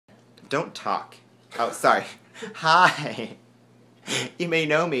Don't talk. Oh, sorry. Hi. You may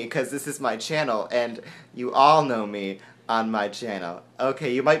know me because this is my channel, and you all know me on my channel.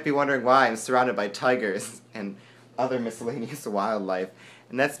 Okay, you might be wondering why I'm surrounded by tigers and other miscellaneous wildlife,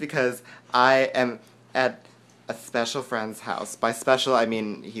 and that's because I am at a special friend's house. By special, I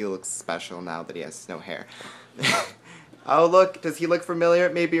mean he looks special now that he has no hair. Oh look, does he look familiar?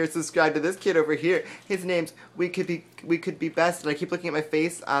 Maybe you're subscribed to this kid over here. His name's We Could Be Best, and I keep looking at my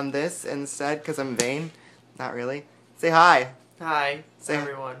face on this instead because I'm vain. Not really. Say hi. Hi, Say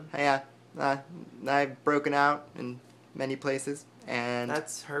everyone. Yeah, I've broken out in many places, and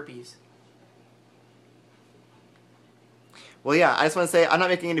That's herpes. well, yeah. I just want to say I'm not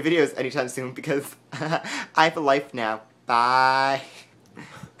making any videos anytime soon because I have a life now. Bye.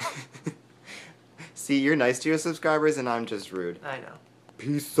 See, you're nice to your subscribers, and I'm just rude. I know.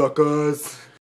 Peace, suckers.